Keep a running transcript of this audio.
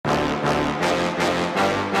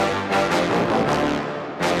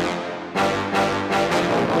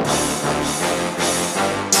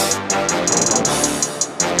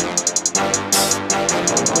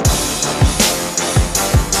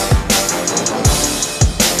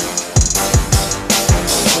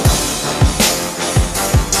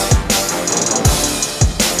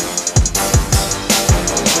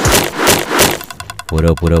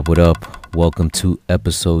up, what up, what up? Welcome to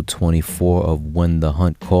episode 24 of When the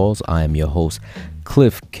Hunt Calls. I am your host,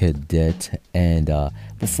 Cliff Cadet. And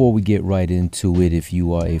before we get right into it, if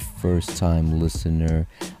you are a first-time listener,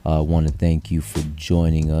 I want to thank you for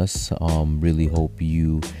joining us. Really hope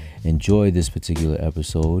you enjoy this particular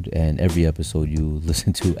episode and every episode you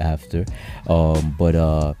listen to after. But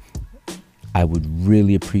I would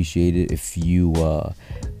really appreciate it if you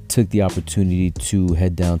took the opportunity to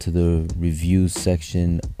head down to the reviews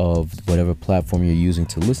section of whatever platform you're using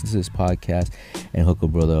to listen to this podcast and hook a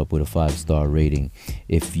brother up with a 5-star rating.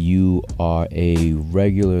 If you are a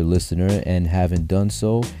regular listener and haven't done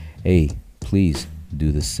so, hey, please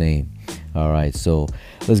do the same. All right, so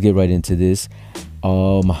let's get right into this.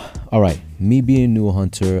 All right, me being a new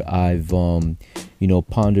hunter, I've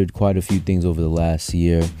pondered quite a few things over the last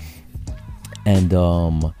year, and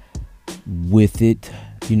with it,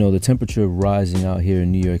 the temperature rising out here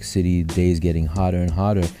in New York City, days getting hotter and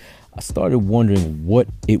hotter, I started wondering what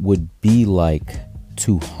it would be like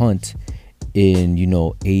to hunt in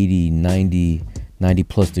 80, 90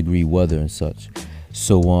 plus degree weather and such.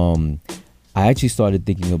 So I actually started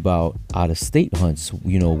thinking about out of state hunts,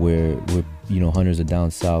 where hunters are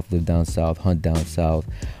down south, live down south, hunt down south,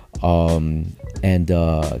 and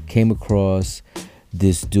came across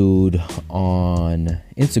this dude on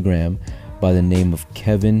Instagram by the name of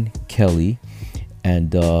Kevin Kelly, and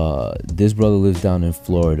this brother lives down in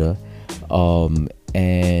Florida,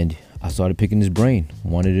 and I started picking his brain.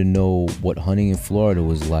 Wanted to know what hunting in Florida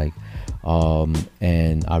was like,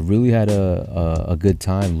 and I really had a good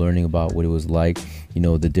time learning about what it was like,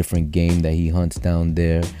 the different game that he hunts down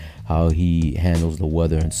there, how he handles the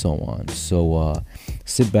weather, and so on. So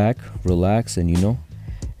sit back, relax, and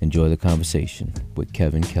enjoy the conversation with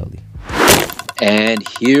Kevin Kelly. And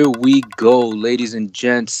here we go, ladies and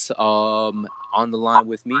gents. On the line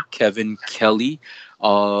with me, Kevin Kelly.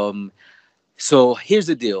 So here's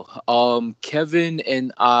the deal. Kevin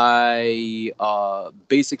and I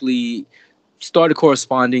basically started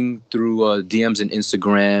corresponding through DMs and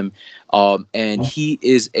Instagram. And he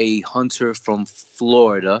is a hunter from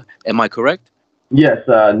Florida. Am I correct? Yes,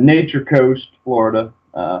 Nature Coast, Florida.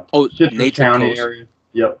 Citrus Nature County Coast. area.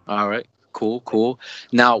 Yep. All right. Cool.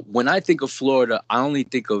 Now, when I think of Florida, I only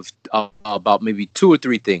think of about maybe 2 or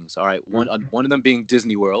 3 things. All right. One of them being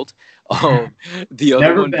Disney World. The other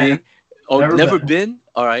Never one been. being never been.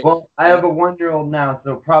 All right. Well, I have a 1-year-old now,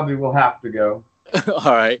 so probably will have to go.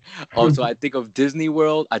 All right. So I think of Disney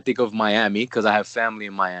World. I think of Miami because I have family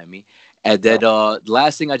in Miami. And then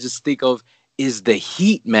last thing I just think of is the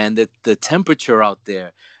heat, man. The temperature out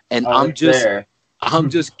there. And I'm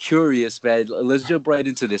just curious, man. Let's jump right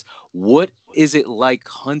into this. What is it like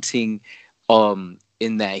hunting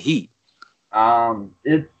in that heat?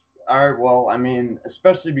 It's all right. Well, I mean,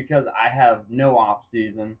 especially because I have no off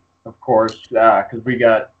season, of course, because we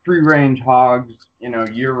got free range hogs,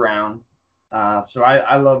 year round. So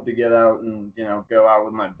I love to get out and go out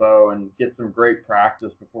with my bow and get some great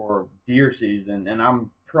practice before deer season. And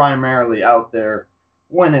I'm primarily out there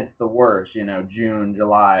when it's the worst, June,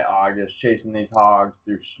 July, August, chasing these hogs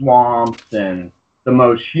through swamps and the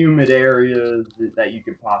most humid areas that you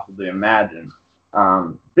could possibly imagine.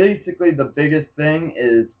 Basically, the biggest thing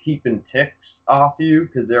is keeping ticks off you,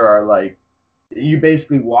 because there are you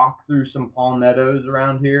basically walk through some palmettos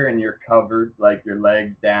around here and you're covered, your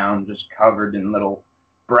legs down, just covered in little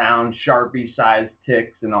brown Sharpie-sized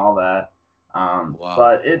ticks and all that. Wow.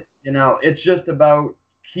 But it's just about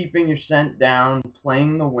keeping your scent down,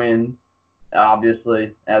 playing the wind,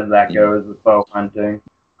 obviously, as that goes with bow hunting.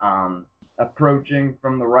 Approaching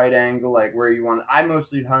from the right angle, where you want. I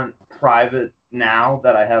mostly hunt private now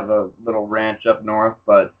that I have a little ranch up north,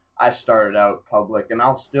 but I started out public, and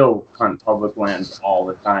I'll still hunt public lands all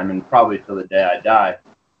the time, and probably till the day I die.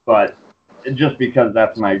 But just because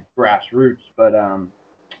that's my grassroots. But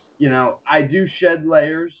I do shed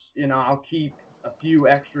layers. I'll keep a few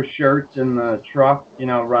extra shirts in the truck,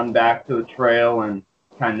 run back to the trail and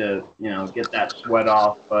kind of, get that sweat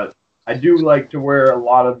off. But I do like to wear a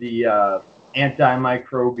lot of the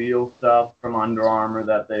antimicrobial stuff from Under Armour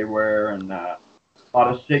that they wear, and a lot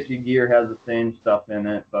of Sitka gear has the same stuff in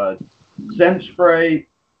it. But scent spray,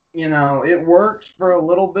 it works for a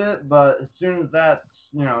little bit, but as soon as that's,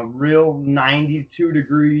 real 92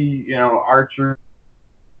 degree, archery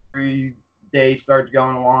day starts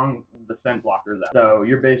going along, the scent blocker's out. So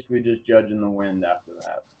you're basically just judging the wind after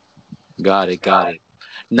that. Got it.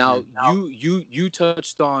 Now you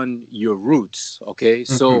touched on your roots, okay?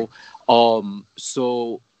 Mm-hmm.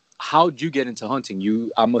 So how'd you get into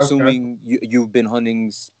hunting? I'm assuming you've been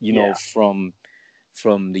hunting, from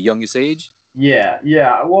the youngest age.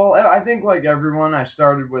 Yeah. Well, I think like everyone, I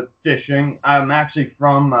started with fishing. I'm actually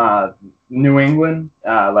from New England,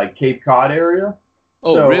 like Cape Cod area.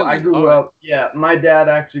 Oh, So I really? All grew right. up, yeah, my dad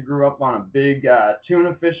actually grew up on a big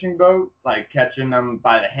tuna fishing boat, like catching them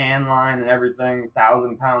by the hand line and everything,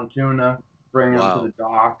 1,000-pound tuna, bringing them to the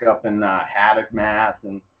Wow. dock up in Haddock, Mass,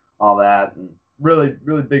 and all that, and really,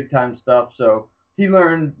 really big time stuff. So he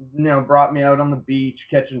learned, brought me out on the beach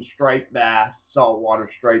catching striped bass,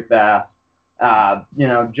 saltwater striped bass,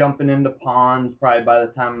 jumping into ponds probably by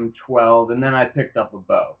the time I'm 12, and then I picked up a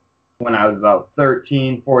bow when I was about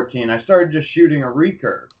 13, 14. I started just shooting a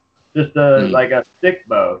recurve, just Mm. like a stick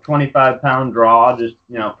bow, 25-pound draw, just,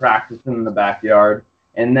 practicing in the backyard.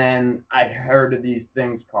 And then I heard of these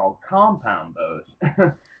things called compound bows.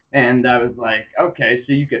 And I was like, okay,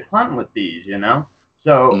 so you could hunt with these.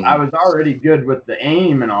 So I Mm. was already good with the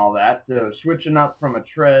aim and all that. So switching up from a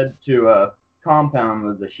tread to a compound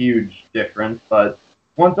was a huge difference. But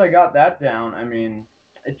once I got that down, I mean,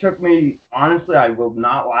 it took me, honestly, I will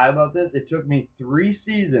not lie about this. It took me 3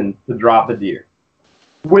 seasons to drop a deer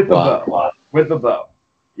with a Wow. bow. With a bow.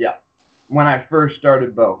 Yeah. When I first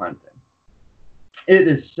started bow hunting. It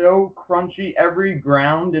is so crunchy. Every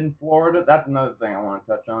ground in Florida, that's another thing I want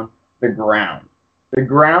to touch on. The ground. The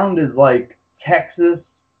ground is like Texas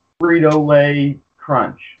Frito-Lay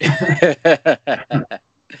crunch.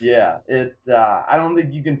 Yeah, I don't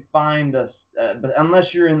think you can find us, but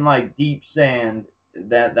unless you're in like deep sand,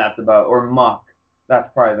 that's about, or muck,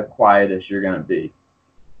 that's probably the quietest you're gonna be.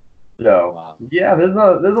 So Wow. yeah, there's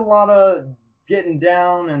a lot of getting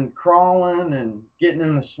down and crawling and getting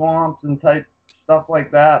in the swamps and type stuff like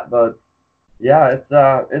that. But yeah,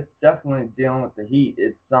 it's definitely dealing with the heat.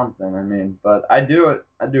 It's something. I mean, but I do it.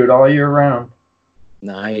 I do it all year round.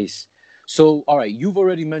 Nice. So, all right, you've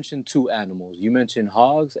already mentioned two animals. You mentioned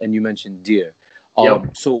hogs and you mentioned deer.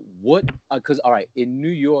 Yep. So what? Because all right, in New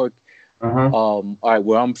York, Uh huh. all right,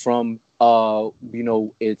 where I'm from,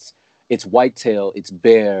 it's whitetail, it's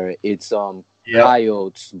bear, it's Yep.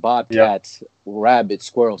 coyotes, Yep. bobcats, rabbits,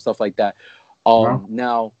 squirrels, stuff like that. Uh-huh.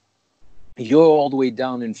 Now you're all the way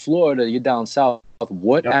down in Florida. You're down south.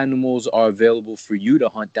 What Yep. animals are available for you to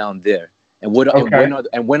hunt down there? And what Okay.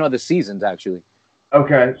 and when are the seasons actually?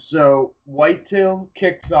 Okay. So whitetail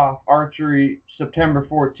kicks off archery September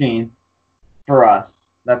 14th for us.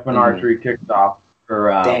 That's when Hmm. archery kicks off for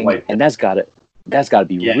Dang, whitetail. and that's gotta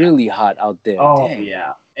be Yeah. really hot out there. Oh Dang.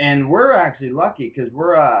 yeah, and we're actually lucky because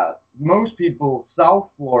we're most people South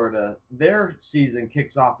Florida, their season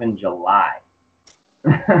kicks off in July.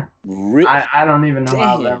 I don't even know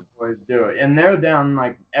how them Damn. boys do it, and they're down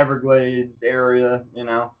like Everglades area,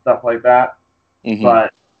 stuff like that. Hmm.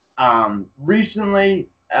 But recently,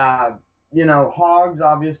 hogs.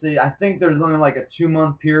 Obviously, I think there's only like a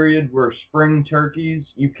 2-month period where spring turkeys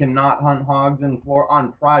you cannot hunt hogs in Florida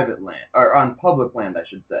on private land or on public land, I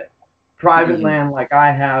should say. Private Hmm. land like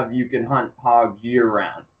I have, you can hunt hogs year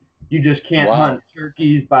round. You just can't Wow. hunt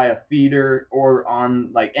turkeys by a feeder or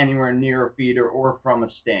on like anywhere near a feeder or from a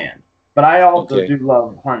stand. But I also Okay. do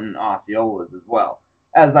love hunting Osceolas as well.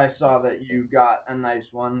 As I saw that you got a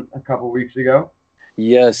nice one a couple weeks ago.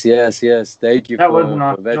 Yes, yes, yes. Thank you That wasn't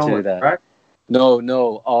for mentioning Osceola, that. correct? No,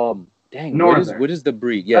 no. Dang. What is Northern. what is the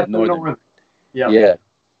breed? Yeah, That's the northern. northern. Yep. Yeah.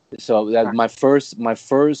 So that's my first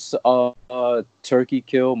turkey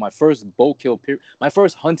kill, my first bow kill, my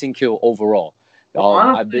first hunting kill overall. Well,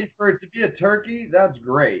 I've been. honestly, for it to be a turkey, that's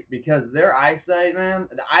great because their eyesight, man.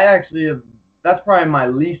 I actually have. That's probably my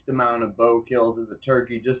least amount of bow kills is a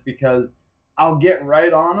turkey, just because I'll get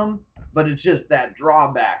right on them, but it's just that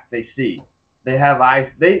drawback they see. They have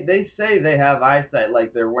eye. They say they have eyesight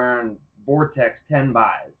like they're wearing Vortex 10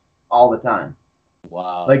 buys all the time.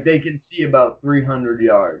 Wow. Like they can see about 300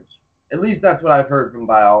 yards. At least that's what I've heard from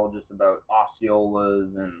biologists about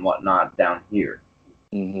Osceolas and whatnot down here.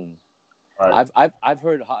 Hmm. But I've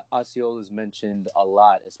heard Osceolas mentioned a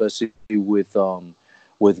lot, especially with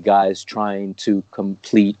guys trying to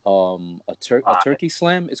complete a turkey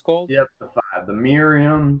slam. It's called. yep, the five: the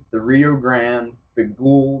Miriam, the Rio Grande, the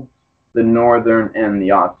Gould, the Northern, and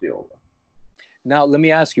the Osceola. Now let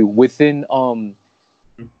me ask you, within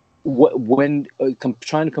when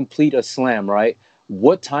trying to complete a slam, right?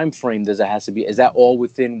 What time frame does it has to be? Is that all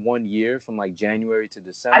within 1 year, from like January to I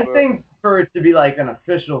December? think for it to be like an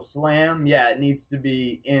official slam, yeah, it needs to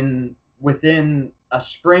be within a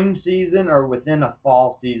spring season or within a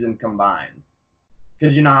fall season combined.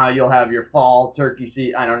 Because you know how you'll have your fall turkey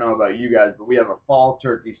season. I don't know about you guys, but we have a fall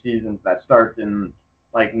turkey season that starts in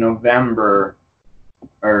like November,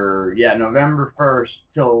 or yeah, November 1st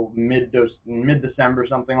till mid December,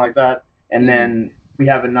 something like that. And then we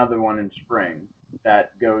have another one in spring.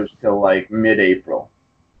 that goes till like mid-April.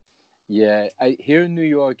 Yeah, here in New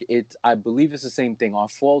York, I believe it's the same thing. Our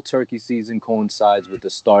fall turkey season coincides with the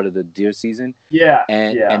start of the deer season, Yeah,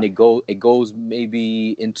 and it goes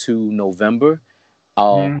maybe into November,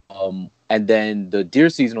 and then the deer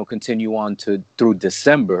season will continue on through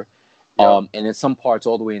December, and in some parts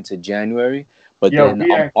all the way into January. But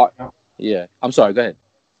then, yeah, I'm sorry. Go ahead.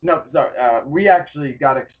 No, sorry. We actually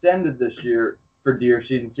got extended this year for deer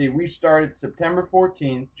season. See, we started September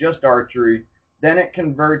 14th, just archery. Then it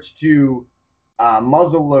converts to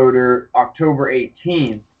muzzleloader October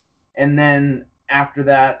 18th. And then after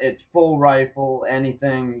that, it's full rifle,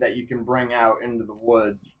 anything that you can bring out into the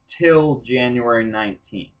woods till January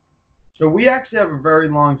 19th. So we actually have a very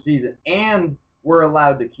long season, and we're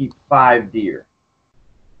allowed to keep 5 deer,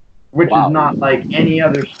 which is not like any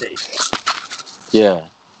other state. Yeah.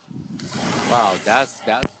 Wow, that's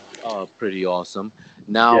pretty awesome.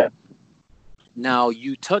 Now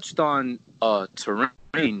you touched on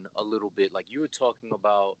terrain a little bit, like you were talking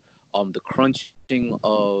about the crunching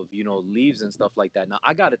of leaves and stuff like that. Now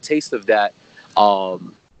I got a taste of that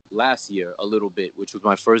last year a little bit, which was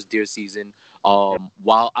my first deer season.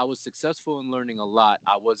 While I was successful in learning a lot,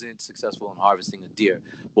 I wasn't successful in harvesting a deer.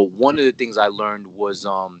 But one of the things I learned was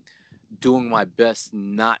doing my best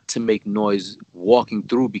not to make noise walking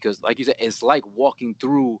through, because like you said, it's like walking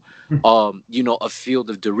through a field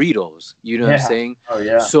of Doritos, what I'm saying? Oh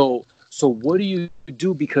yeah. So what do you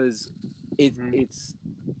do, because it's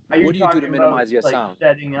what do you do to minimize your sound?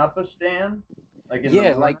 Setting up a stand,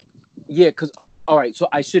 because all right, so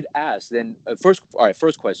I should ask then, first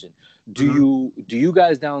question, do you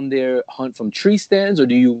guys down there hunt from tree stands, or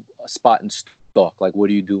do you spot and stalk? Like, what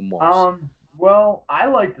do you do most? Well, I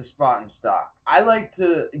like to spot and stalk. I like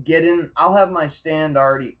to get in. I'll have my stand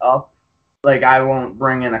already up. Like, I won't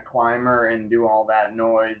bring in a climber and do all that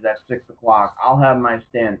noise at 6 o'clock. I'll have my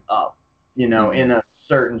stand up, in a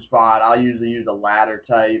certain spot. I'll usually use a ladder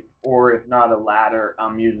type, or if not a ladder,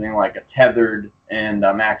 I'm using like a tethered, and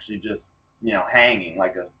I'm actually just, hanging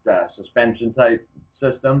like a suspension type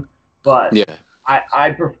system. But yeah.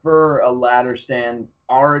 I prefer a ladder stand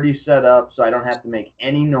already set up, so I don't have to make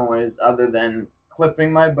any noise other than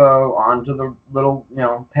clipping my bow onto the little,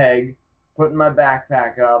 peg, putting my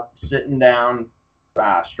backpack up, sitting down,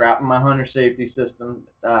 strapping my hunter safety system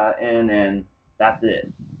in, and that's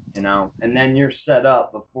it, And then you're set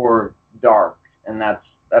up before dark, and that's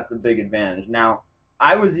a big advantage. Now,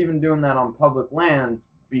 I was even doing that on public lands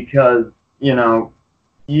because,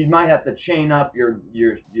 you might have to chain up your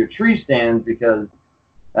tree stands, because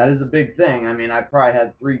that is a big thing. I mean, I probably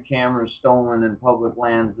had 3 cameras stolen in public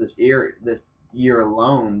lands this year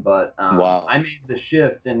alone, but wow. I made the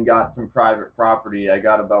shift and got some private property. I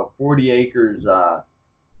got about 40 acres,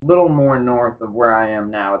 little more north of where I am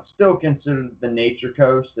now. It's still considered the nature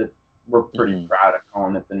coast. We're pretty proud of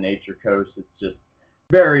calling it the nature coast. It's just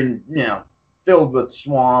very, filled with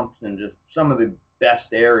swamps and just some of the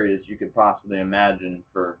best areas you could possibly imagine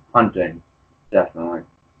for hunting, definitely.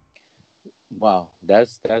 Wow,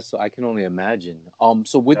 that's I can only imagine.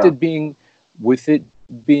 So with it being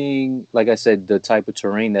like I said, the type of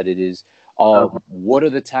terrain that it is, what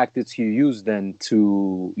are the tactics you use then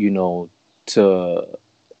to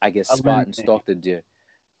I guess spot and stalk the deer?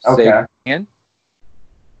 Okay. Say again?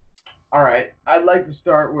 All right, I'd like to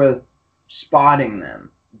start with spotting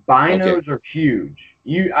them. Binos are huge.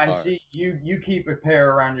 I see you keep a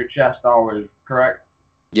pair around your chest always, correct?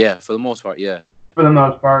 Yeah, for the most part, yeah. For the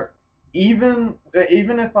most part. Even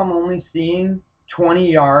if I'm only seeing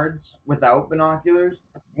 20 yards without binoculars,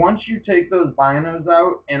 once you take those binos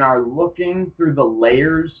out and are looking through the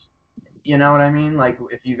layers, you know what I mean? Like,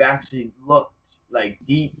 if you've actually looked like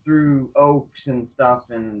deep through oaks and stuff,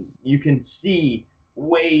 and you can see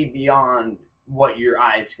way beyond what your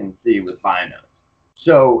eyes can see with binos.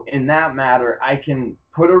 So in that matter, I can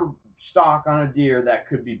put a stock on a deer that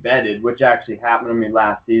could be bedded, which actually happened to me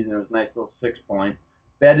last season. It was a nice little 6-point.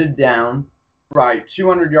 Bedded down, right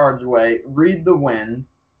 200 yards away, read the wind,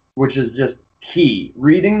 which is just key.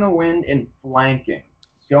 Reading the wind and flanking.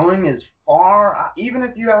 Going as far, even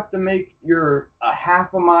if you have to make a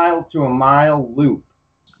half a mile to a mile loop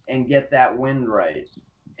and get that wind right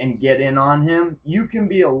and get in on him, you can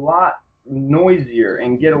be a lot noisier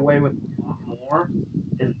and get away with a lot more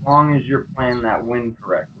as long as you're playing that wind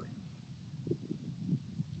correctly.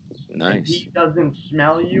 Nice. If he doesn't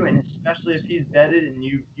smell you, and especially if he's bedded and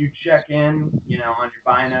you check in, on your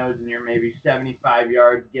binos and you're maybe 75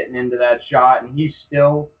 yards getting into that shot, and he's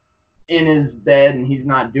still in his bed and he's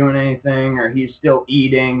not doing anything, or he's still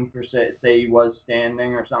eating, for say he was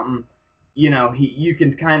standing or something, you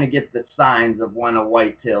can kind of get the signs of when a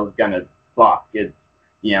whitetail is going to buck. It's,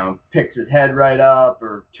 picks his head right up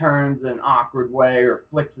or turns an awkward way or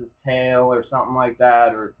flicks his tail or something like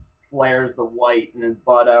that or flares the white in his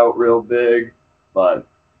butt out real big. But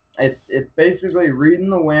it's basically reading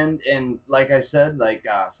the wind, and like I said, like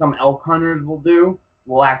some elk hunters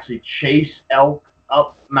will actually chase elk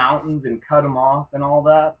up mountains and cut them off and all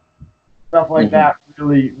that. Stuff like that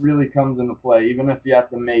really comes into play, even if you have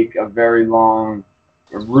to make a very long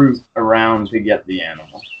route around to get the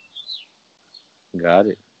animal. Got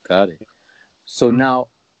it. So now,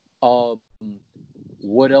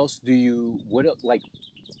 what else do you? Like?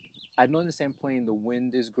 I don't understand playing the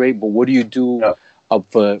wind is great, but what do you do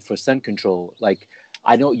for scent control? Like,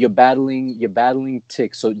 I know you're battling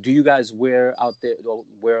ticks. So do you guys wear a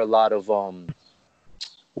lot of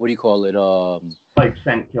what do you call it? Like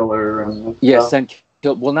scent killer and stuff. Scent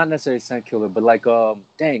kill. Well, not necessarily scent killer, but like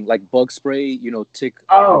like bug spray, tick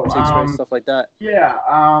spray, stuff like that. Yeah,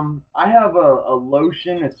 I have a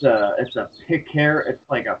lotion. It's a it's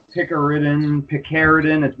like a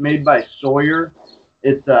picaridin. It's made by Sawyer.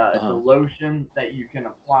 It's a lotion that you can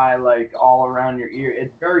apply like all around your ear.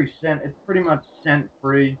 It's it's pretty much scent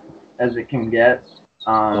free as it can get.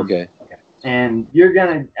 Okay. And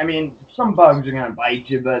some bugs are gonna bite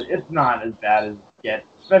you, but it's not as bad as it gets.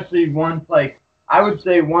 Especially once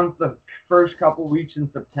the first couple weeks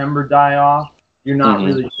in September die off, you're not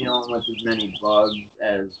really dealing with as many bugs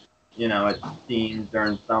as it seems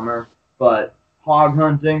during summer. But hog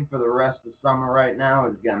hunting for the rest of summer right now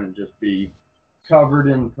is gonna just be covered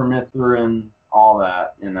in permethrin, all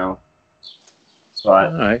that, But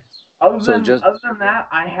all right. Other than that,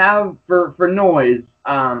 I have for noise.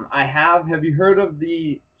 Have you heard of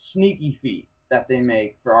the sneaky feet that they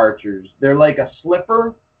make for archers? They're like a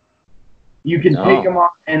slipper. You can take them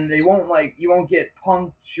off, and you won't get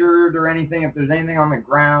punctured or anything if there's anything on the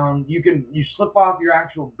ground. You slip off your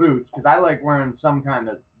actual boots, because I like wearing some kind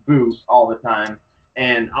of boot all the time,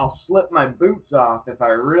 and I'll slip my boots off if I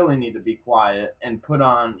really need to be quiet and put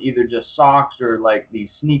on either just socks or like these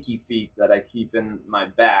sneaky feet that I keep in my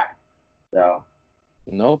back. So.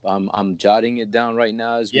 Nope, I'm jotting it down right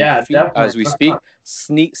now as we speak.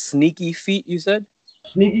 Sneaky feet, you said?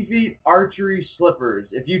 Sneaky feet archery slippers.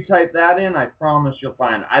 If you type that in, I promise you'll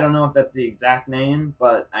find it. I don't know if that's the exact name,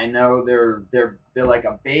 but I know they're like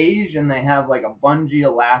a beige, and they have like a bungee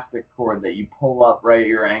elastic cord that you pull up right at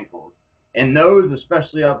your ankles. And those,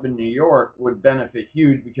 especially up in New York, would benefit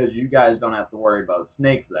huge because you guys don't have to worry about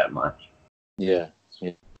snakes that much. Yeah.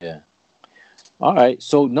 All right.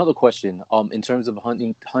 So another question. In terms of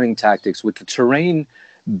hunting tactics, with the terrain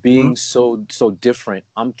being so different,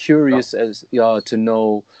 I'm curious as to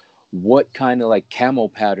know what kind of like camo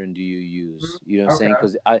pattern do you use? You know what I'm saying?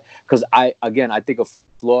 Because I think of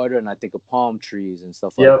Florida and I think of palm trees and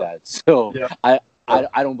stuff like that. So I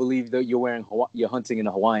don't believe that you're hunting in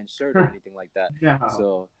a Hawaiian shirt or anything like that. Yeah.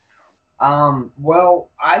 So. Well,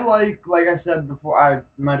 I like I said before, I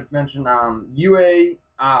might have mentioned UA.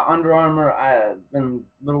 Under Armour, I have been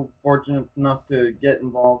a little fortunate enough to get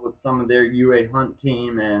involved with some of their UA hunt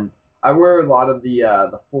team, and I wear a lot of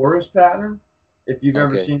the forest pattern. If you've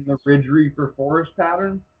ever seen the Ridge Reaper forest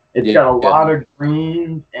pattern, it's got a lot of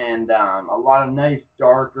greens and a lot of nice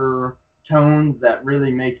darker tones that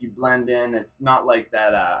really make you blend in. It's not like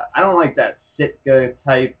that. I don't like that Sitka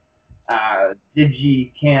type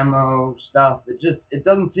digi camo stuff. It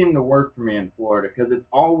doesn't seem to work for me in Florida because it's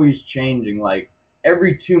always changing. Like,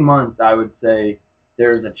 every 2 months, I would say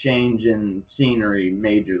there's a change in scenery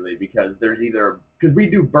majorly because we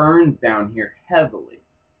do burns down here heavily.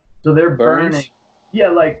 So they're burning. Yeah,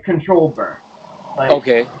 like controlled burn.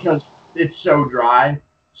 Because it's so dry.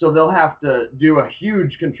 So they'll have to do a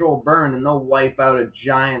huge controlled burn, and they'll wipe out a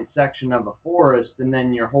giant section of a forest, and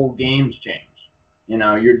then your whole game's changed.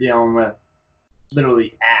 You're dealing with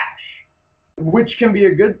literally ash, which can be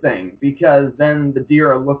a good thing because then the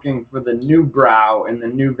deer are looking for the new brow and the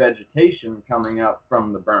new vegetation coming up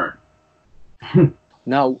from the burn.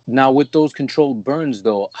 Now with those controlled burns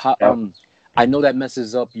though, I know that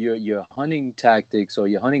messes up your hunting tactics or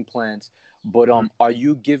your hunting plans, but are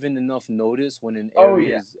you given enough notice when an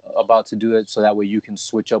area is about to do it so that way you can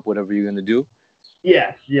switch up whatever you're going to do?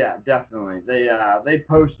 Yes, yeah, definitely. They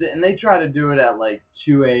post it, and they try to do it at like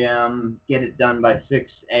 2 a.m., get it done by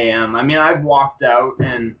 6 a.m. I mean, I've walked out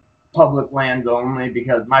in public lands only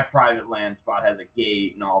because my private land spot has a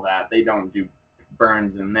gate and all that. They don't do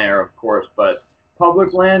burns in there, of course, but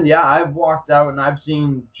public land, yeah, I've walked out and I've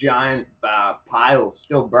seen giant piles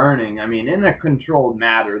still burning. I mean, in a controlled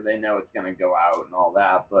manner, they know it's going to go out and all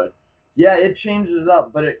that, but yeah, it changes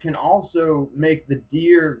up, but it can also make the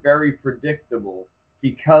deer very predictable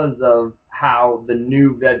because of how the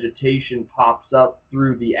new vegetation pops up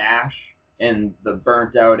through the ash and the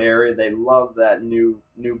burnt out area. They love that new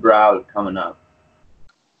browse coming up.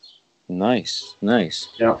 Nice, nice.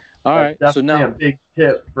 Yeah. All right. That's So definitely now, a big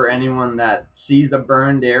tip for anyone that sees a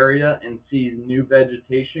burned area and sees new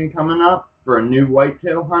vegetation coming up for a new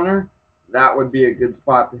whitetail hunter. That would be a good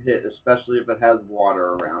spot to hit, especially if it has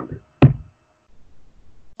water around it.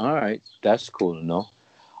 all right, that's cool to know.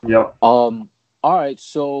 Yep. All right.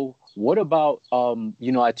 So what about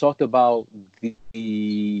I talked about the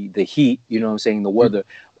heat, what I'm saying, the weather.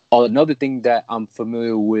 Another thing that I'm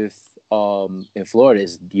familiar with in Florida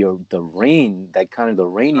is the rain, that kind of the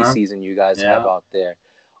rainy season you guys have out there.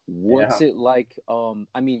 What's it like?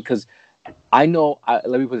 Because I know,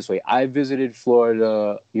 let me put it this way. I visited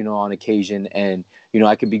Florida, on occasion, and,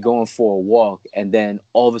 I could be going for a walk, and then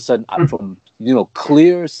all of a sudden, from,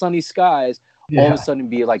 clear, sunny skies, all of a sudden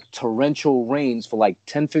be like torrential rains for like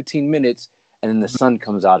 10, 15 minutes, and then the sun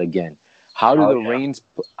comes out again. How do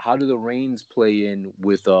the rains play in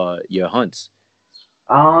with your hunts?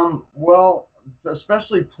 Well,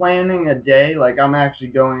 especially planning a day, like I'm actually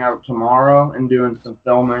going out tomorrow and doing some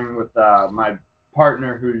filming with my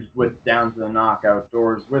partner who's with Down to the Knock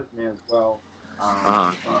Outdoors with me as well,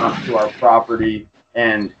 going up to our property.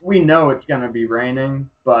 And we know it's going to be raining,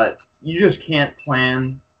 but you just can't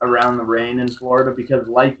plan around the rain in Florida because,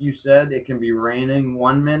 like you said, it can be raining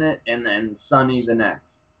one minute and then sunny the next.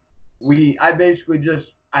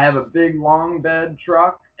 I have a big long bed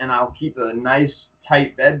truck, and I'll keep a nice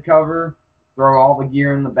tight bed cover, throw all the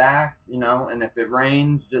gear in the back, and if it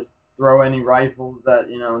rains, just throw any rifles that,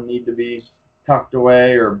 need to be tucked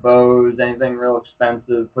away, or bows, anything real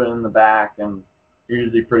expensive, put it in the back, and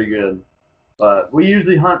usually pretty good. But we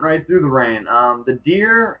usually hunt right through the rain. The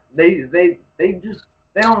deer, they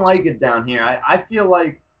don't like it down here. I feel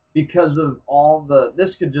like because of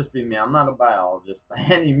this could just be me. I'm not a biologist by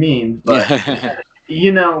any means, but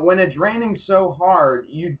when it's raining so hard,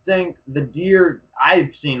 you'd think the deer,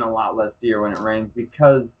 I've seen a lot less deer when it rains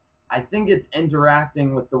because I think it's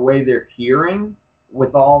interacting with the way they're hearing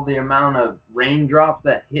with all the amount of raindrops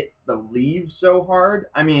that hit the leaves so hard.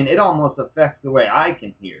 I mean, it almost affects the way I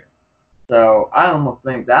can hear. So I almost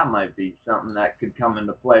think that might be something that could come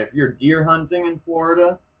into play. If you're deer hunting in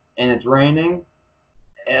Florida and it's raining,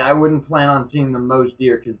 and I wouldn't plan on seeing the most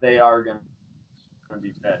deer because they are going to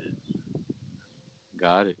be bedded.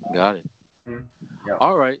 Got it. Mm-hmm. Yep.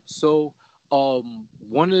 All right. So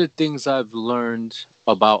one of the things I've learned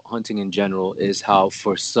about hunting in general is how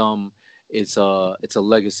for some it's a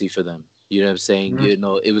legacy for them. You know what I'm saying?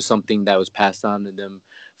 Mm-hmm. It was something that was passed on to them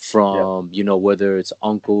from, whether it's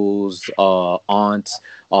uncles, aunts,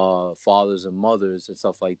 fathers and mothers and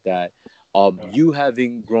stuff like that. You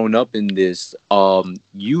having grown up in this,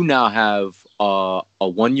 you now have a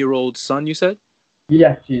 1-year-old son, you said?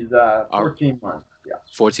 Yes, he's 14 months. Yeah.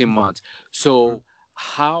 14 months. So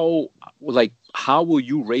how will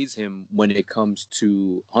you raise him when it comes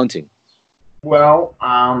to hunting? Well,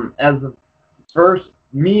 as the first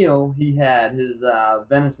meal, he had his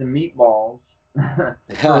venison meatballs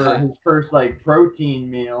for his first protein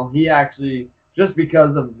meal. He actually, just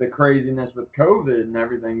because of the craziness with COVID and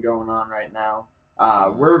everything going on right now,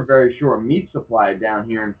 we're very short meat supply down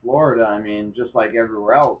here in Florida. I mean, just like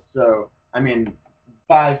everywhere else. So, I mean,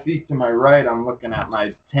 5 feet to my right, I'm looking at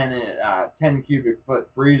my 10 cubic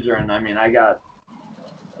foot freezer, and I mean, I got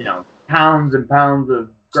pounds and pounds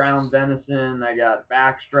of ground venison. I got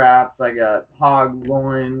back straps. I got hog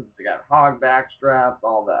loins. I got hog back straps.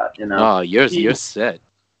 All that, Oh, you're set.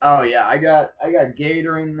 Oh yeah, I got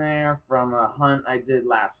gator in there from a hunt I did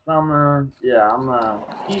last summer. Yeah, I'm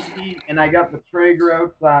and I got the Traeger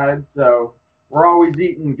outside, so we're always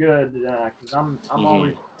eating good because I'm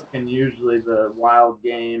always cooking usually the wild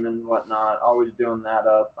game and whatnot. Always doing that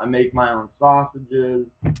up. I make my own sausages,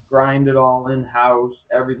 grind it all in house.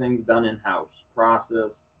 Everything's done in house,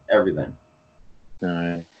 process everything. All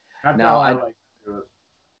right. That's now, how I like to do it.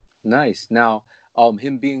 Nice. Now,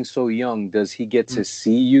 him being so young, does he get to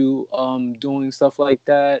see you doing stuff like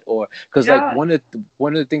that? Or because one of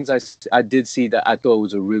the things I did see that I thought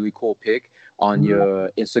was a really cool pic on your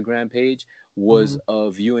Instagram page was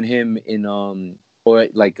of you and him in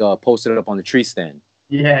posted up on the tree stand.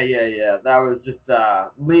 Yeah. That was just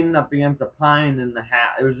leaning up against a pine in the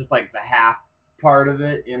half. It was just like the half part of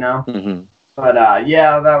it, Mm-hmm. But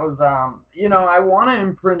that was I want to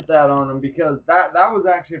imprint that on him because that was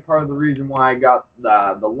actually part of the reason why I got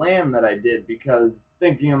the lamb that I did, because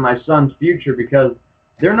thinking of my son's future, because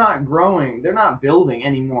they're not building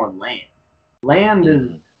any more land. Land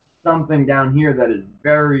is something down here that is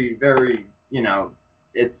very, very,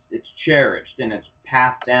 it's cherished and it's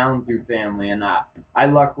passed down through family. And I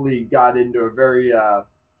luckily got into a very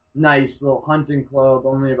nice little hunting club,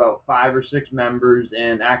 only about 5 or 6 members,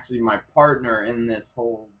 and actually my partner in this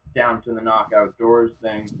whole Down to the Knock Outdoors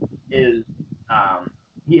thing is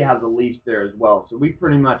he has a lease there as well. So we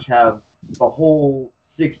pretty much have the whole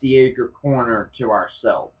 60-acre corner to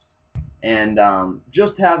ourselves. And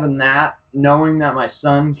just having that, knowing that my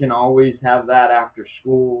son can always have that after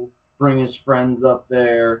school, bring his friends up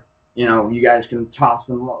there, you know, you guys can toss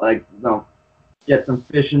them, like, you know, get some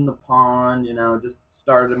fish in the pond, you know, just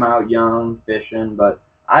start him out young fishing. But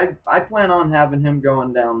I plan on having him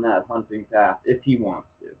going down that hunting path if he wants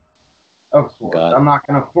to. Of course, I'm not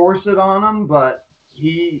going to force it on him, but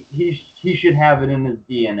he should have it in his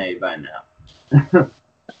DNA by now.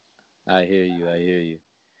 I hear you.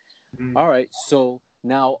 Mm-hmm. All right, so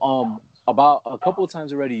now about a couple of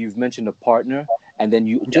times already you've mentioned a partner, and then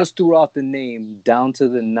you just threw out the name Down to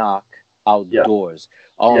the Knock Outdoors.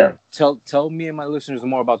 Tell me and my listeners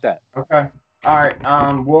more about that. Okay. All right.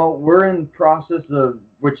 Well, we're in the process of,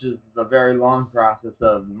 which is a very long process,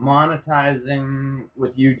 of monetizing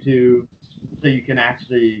with YouTube, so you can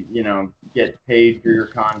actually, you know, get paid for your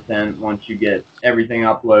content once you get everything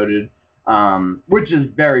uploaded, which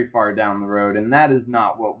is very far down the road, and that is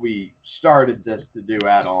not what we started this to do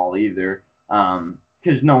at all either,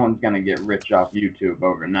 because no one's going to get rich off YouTube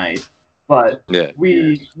overnight. But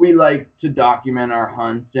we like to document our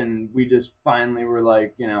hunts, and we just finally were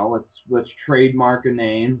like, you know, let's trademark a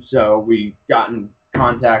name. So we got in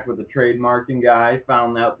contact with a trademarking guy,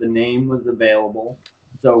 found out the name was available.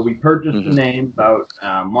 So we purchased the name about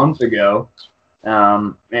a month ago,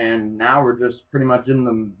 and now we're just pretty much in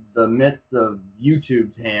the midst of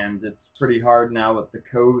YouTube's hands. It's pretty hard now with the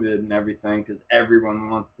COVID and everything, because everyone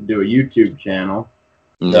wants to do a YouTube channel.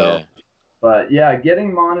 So, but yeah,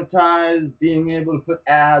 getting monetized, being able to put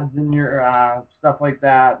ads in your stuff like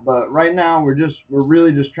that. But right now we're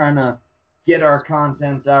really just trying to get our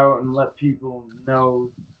content out and let people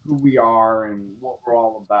know who we are and what we're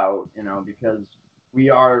all about, you know, because we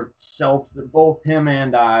are both him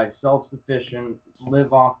and I, self-sufficient,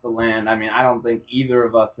 live off the land. I mean, I don't think either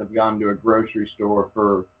of us have gone to a grocery store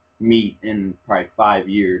for meat in probably 5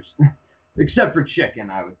 years, except for chicken,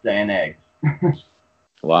 I would say, and eggs.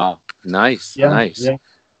 Wow. Nice. Nice.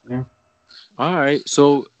 Yeah. All right.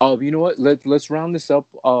 So, you know what? Let's round this up.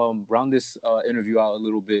 Round this interview out a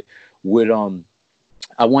little bit with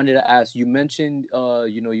I wanted to ask. You mentioned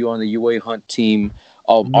you know, you're on the UA Hunt team.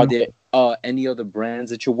 Are there any other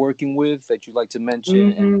brands that you're working with that you'd like to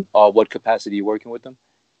mention, and what capacity you're working with them?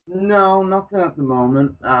 No, nothing at the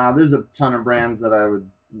moment. There's a ton of brands that I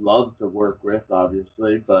would love to work with,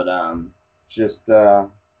 obviously, but just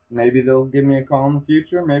maybe they'll give me a call in the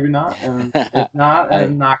future, maybe not. And if not,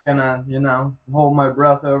 I'm not gonna, you know, hold my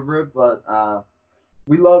breath over it. But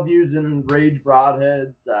we love using Rage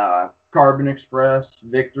broadheads, Carbon Express,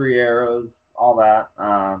 Victory arrows, all that.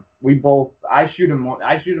 I shoot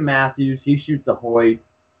a Matthews, he shoots a Hoyt.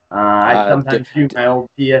 I sometimes shoot my old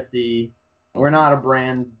TSE. We're not a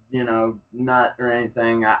brand, you know, nut or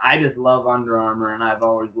anything. I just love Under Armour, and I've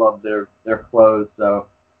always loved their clothes. So,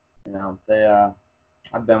 you know,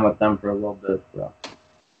 I've been with them for a little bit. So.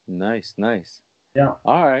 Nice. Yeah.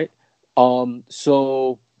 All right.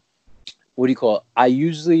 So what do you call it? I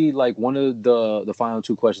usually, like, one of the final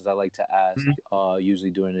 2 questions I like to ask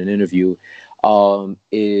usually during an interview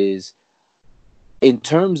is in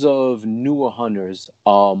terms of newer hunters,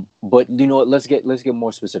 but you know what, let's get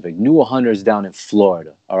more specific. Newer hunters down in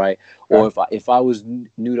Florida, all right? Or if I was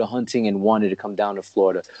new to hunting and wanted to come down to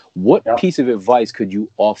Florida, what piece of advice could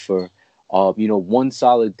you offer? You know, one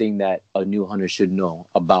solid thing that a new hunter should know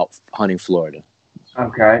about hunting Florida.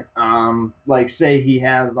 Okay. Like, say he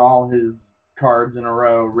has all his cards in a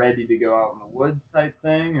row ready to go out in the woods type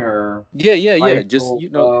thing, or rifle, just, you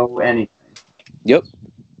know, anything. Yep.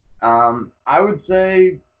 I would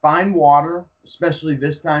say find water, especially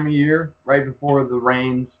this time of year, right before the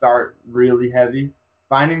rains start really heavy.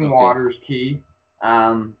 Finding water is key.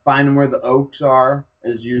 Finding where the oaks are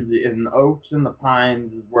is usually, in the oaks and the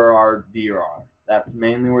pines is where our deer are. That's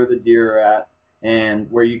mainly where the deer are at. And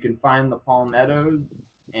where you can find the palmettos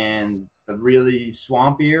and the really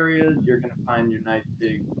swampy areas, you're going to find your nice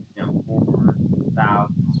big, you know, forward,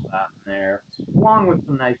 south, all that in there, along with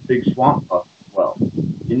some nice big swamp bucks as well.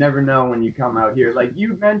 You never know when you come out here. Like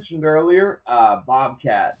you mentioned earlier,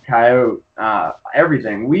 bobcat, coyote,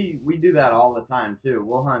 everything. We do that all the time too.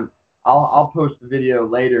 We'll hunt. I'll post a video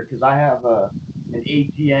later because I have an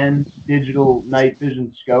ATN digital night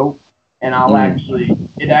vision scope, and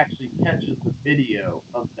it actually catches the video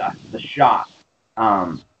of the shot.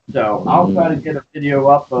 So I'll try to get a video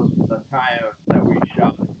up of the coyotes that we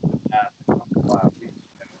shot at a couple weeks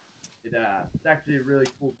ago. It's actually a really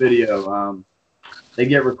cool video. They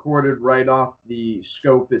get recorded right off the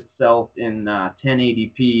scope itself in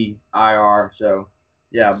 1080p IR. So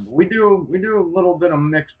yeah, we do a little bit of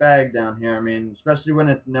mixed bag down here. I mean, especially when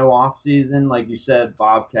it's no off season, like you said,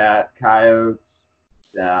 bobcat, coyotes,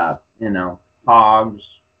 hogs,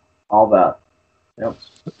 all that. Yep.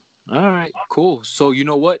 All right, cool. So you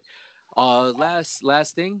know what?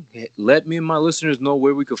 Last thing, let me and my listeners know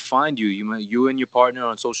where we could find you. You and your partner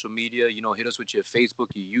on social media. Hit us with your Facebook,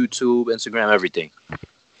 your YouTube, Instagram, everything.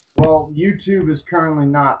 Well, YouTube is currently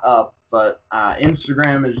not up, but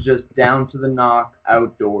Instagram is just Down to the Knock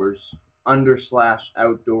Outdoors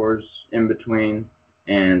 /outdoors in between,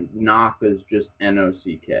 and Knock is just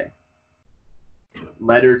NOCK.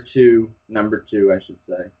 Letter 2, number 2, I should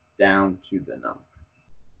say. Down to the Knock.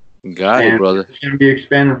 Got it, brother. It's going to be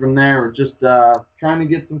expanding from there. We're just trying to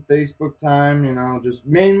get some Facebook time, just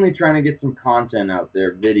mainly trying to get some content out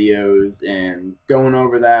there, videos, and going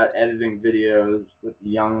over that, editing videos with the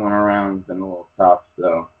young one around has been a little tough.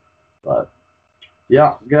 So, but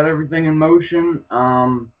yeah, got everything in motion.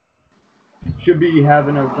 Should be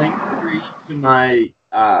having a link to my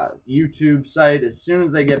YouTube site as soon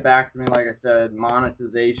as they get back to me. Like I said,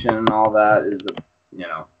 monetization and all that is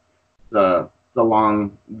the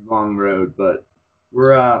long road, but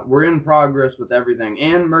we're in progress with everything,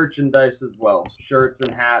 and merchandise as well. Shirts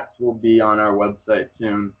and hats will be on our website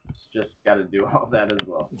soon. Just got to do all that as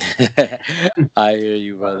well. I hear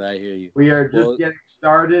you, brother. I hear you. We are just getting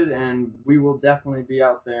started, and we will definitely be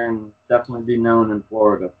out there and definitely be known in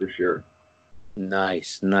Florida for sure.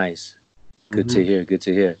 Nice. Good to hear. Good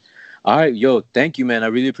to hear. All right, yo, thank you, man. I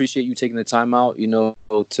really appreciate you taking the time out,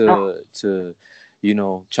 to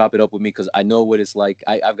chop it up with me, because I know what it's like.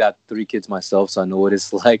 I've got 3 kids myself, so I know what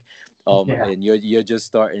it's like. And you're just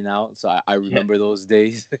starting out, so I remember those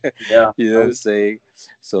days. Yeah. You know what I'm saying?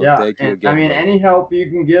 So thank you again. I mean, any help you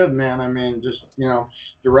can give, man. I mean, just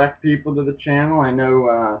direct people to the channel. I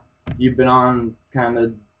know you've been on kind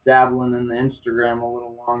of dabbling in the Instagram a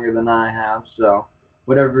little longer than I have, so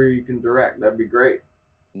whatever you can direct, that'd be great.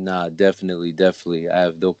 Nah, definitely. I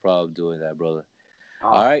have no problem doing that, brother.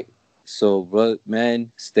 All right. So, brother,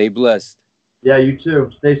 man, stay blessed. Yeah, you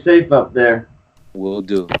too. Stay safe up there. Will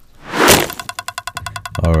do.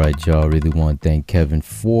 All right, y'all. Really want to thank Kevin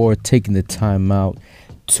for taking the time out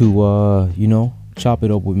to, chop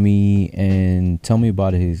it up with me and tell me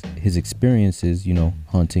about his experiences,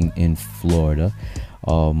 hunting in Florida.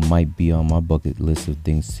 Might be on my bucket list of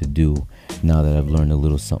things to do now that I've learned a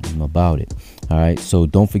little something about it. All right, so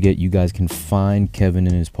don't forget, you guys can find Kevin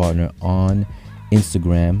and his partner on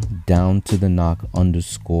Instagram, Down to the Knock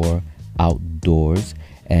 _outdoors,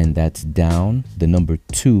 and that's down the number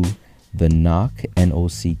 2, the Knock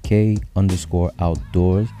NOCK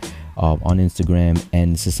 _outdoors on Instagram,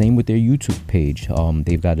 and it's the same with their YouTube page.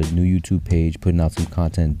 They've got a new YouTube page, putting out some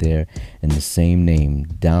content there in the same name,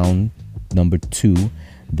 down number 2,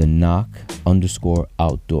 the Knock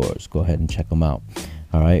 _outdoors. Go ahead and check them out.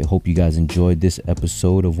 All right, hope you guys enjoyed this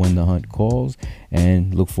episode of When the Hunt Calls,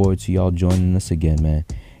 and look forward to y'all joining us again, man.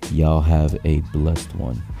 Y'all have a blessed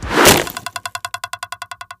one.